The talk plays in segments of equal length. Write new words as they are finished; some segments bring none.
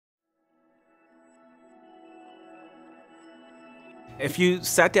If you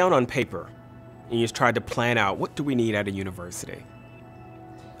sat down on paper and you tried to plan out what do we need at a university,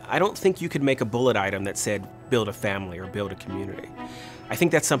 I don't think you could make a bullet item that said build a family or build a community. I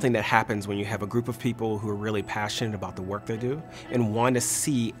think that's something that happens when you have a group of people who are really passionate about the work they do and want to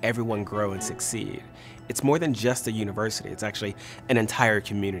see everyone grow and succeed. It's more than just a university, it's actually an entire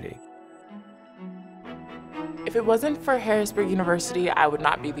community. If it wasn't for Harrisburg University, I would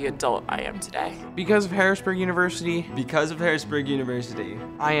not be the adult I am today. Because of Harrisburg University, Because of Harrisburg University,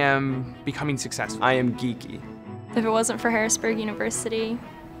 I am becoming successful. I am geeky. If it wasn't for Harrisburg University,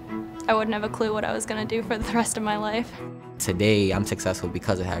 I wouldn't have a clue what I was going to do for the rest of my life. Today, I'm successful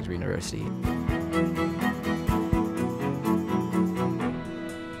because of Harrisburg University.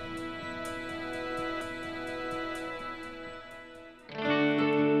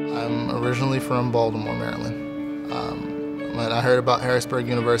 I'm originally from Baltimore, Maryland. When I heard about Harrisburg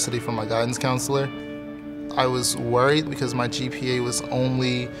University from my guidance counselor, I was worried because my GPA was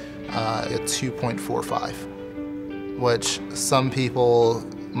only a 2.45, which some people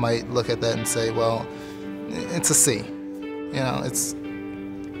might look at that and say, well, it's a C. You know,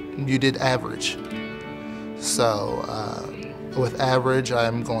 you did average. So with average,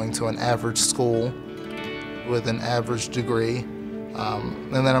 I'm going to an average school with an average degree,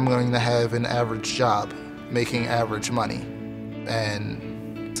 and then I'm going to have an average job, making average money.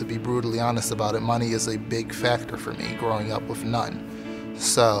 And to be brutally honest about it, money is a big factor for me growing up with none.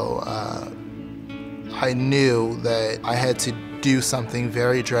 So I knew that I had to do something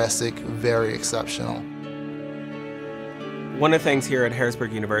very drastic, very exceptional. One of the things here at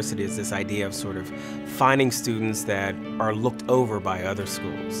Harrisburg University is this idea of sort of finding students that are looked over by other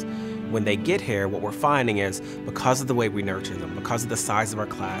schools. When they get here, what we're finding is because of the way we nurture them, because of the size of our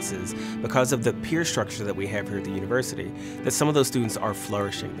classes, because of the peer structure that we have here at the university, that some of those students are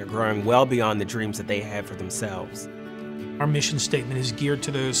flourishing. They're growing well beyond the dreams that they have for themselves. Our mission statement is geared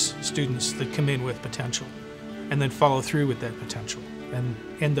to those students that come in with potential and then follow through with that potential and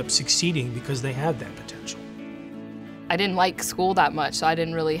end up succeeding because they have that potential. I didn't like school that much, so I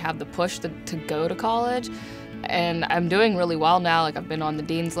didn't really have the push to go to college. And I'm doing really well now. Like, I've been on the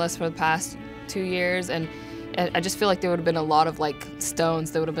dean's list for the past 2 years, and I just feel like there would have been a lot of stones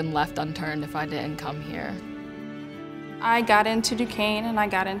that would have been left unturned if I didn't come here. I got into Duquesne and I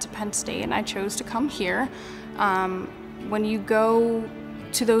got into Penn State, and I chose to come here. When you go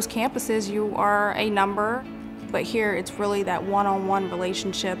to those campuses, you are a number, but here it's really that one-on-one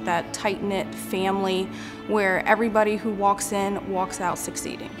relationship, that tight-knit family where everybody who walks in walks out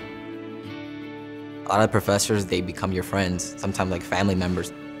succeeding. A lot of professors, they become your friends, sometimes like family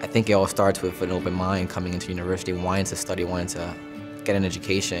members. I think it all starts with an open mind coming into university, wanting to study, wanting to get an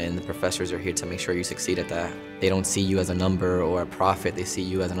education, and the professors are here to make sure you succeed at that. They don't see you as a number or a profit, they see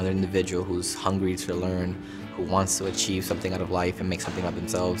you as another individual who's hungry to learn, who wants to achieve something out of life and make something of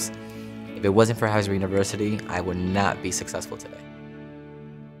themselves. If it wasn't for Harrisburg University, I would not be successful today.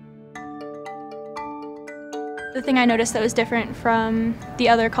 The thing I noticed that was different from the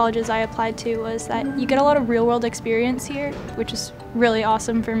other colleges I applied to was that you get a lot of real-world experience here, which is really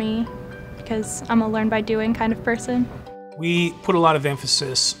awesome for me because I'm a learn-by-doing kind of person. We put a lot of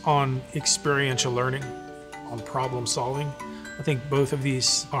emphasis on experiential learning, on problem solving. I think both of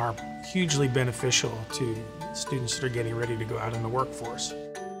these are hugely beneficial to students that are getting ready to go out in the workforce.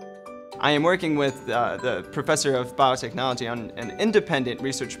 I am working with the professor of biotechnology on an independent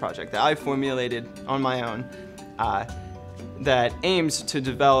research project that I formulated on my own that aims to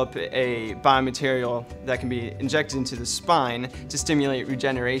develop a biomaterial that can be injected into the spine to stimulate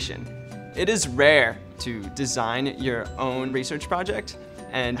regeneration. It is rare to design your own research project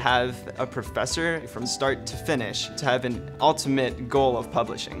and have a professor from start to finish to have an ultimate goal of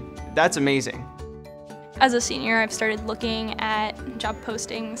publishing. That's amazing. As a senior, I've started looking at job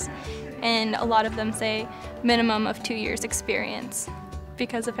postings, and a lot of them say minimum of 2 years experience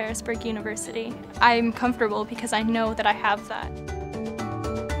because of Harrisburg University. I'm comfortable because I know that I have that.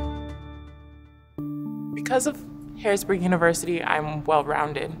 Because of Harrisburg University, I'm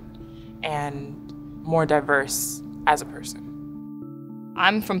well-rounded and more diverse as a person.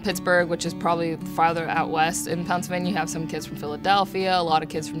 I'm from Pittsburgh, which is probably farther out west. In Pennsylvania, you have some kids from Philadelphia, a lot of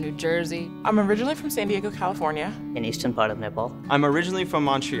kids from New Jersey. I'm originally from San Diego, California. In eastern part of Nepal. I'm originally from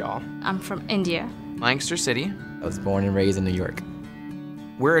Montreal. I'm from India. Lancaster City. I was born and raised in New York.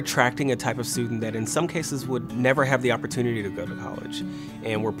 We're attracting a type of student that in some cases would never have the opportunity to go to college.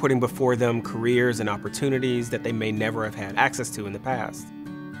 And we're putting before them careers and opportunities that they may never have had access to in the past.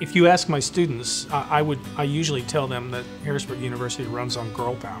 If you ask my students, I usually tell them that Harrisburg University runs on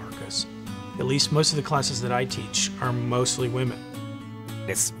girl power because at least most of the classes that I teach are mostly women.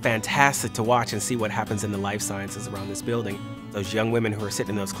 It's fantastic to watch and see what happens in the life sciences around this building. Those young women who are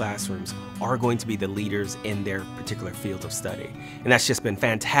sitting in those classrooms are going to be the leaders in their particular field of study. And that's just been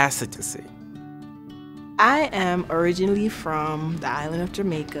fantastic to see. I am originally from the island of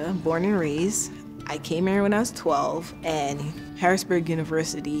Jamaica, born and raised. I came here when I was 12, and Harrisburg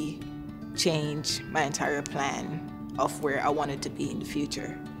University changed my entire plan of where I wanted to be in the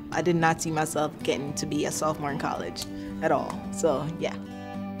future. I did not see myself getting to be a sophomore in college at all, so yeah.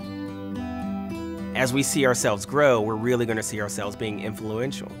 As we see ourselves grow, we're really going to see ourselves being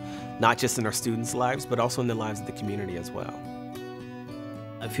influential, not just in our students' lives, but also in the lives of the community as well.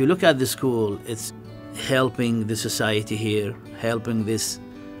 If you look at the school, it's helping the society here, helping this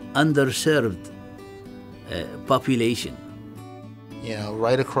underserved population. You know,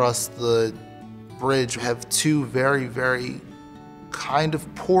 right across the bridge, you have two very, very kind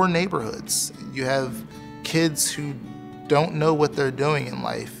of poor neighborhoods. You have kids who don't know what they're doing in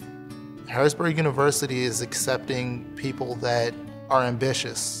life. Harrisburg University is accepting people that are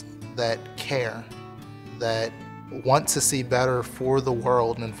ambitious, that care, that want to see better for the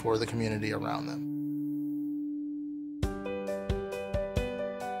world and for the community around them.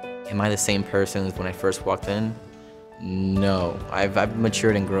 Am I the same person as when I first walked in? No. I've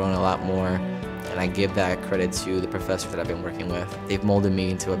matured and grown a lot more, and I give that credit to the professors that I've been working with. They've molded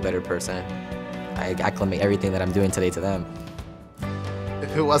me into a better person. I acclimate everything that I'm doing today to them.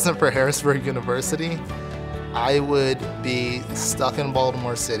 If it wasn't for Harrisburg University, I would be stuck in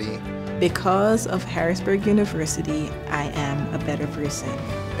Baltimore City. Because of Harrisburg University, I am a better person.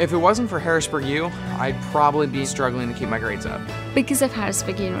 If it wasn't for Harrisburg U, I'd probably be struggling to keep my grades up. Because of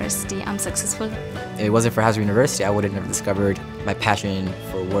Harrisburg University, I'm successful. If it wasn't for Harrisburg University, I would have never discovered my passion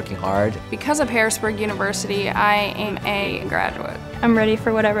for working hard. Because of Harrisburg University, I am a graduate. I'm ready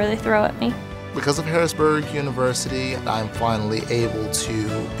for whatever they throw at me. Because of Harrisburg University, I'm finally able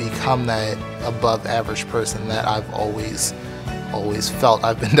to become that above average person that I've always felt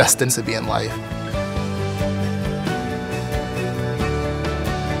I've been destined to be in life.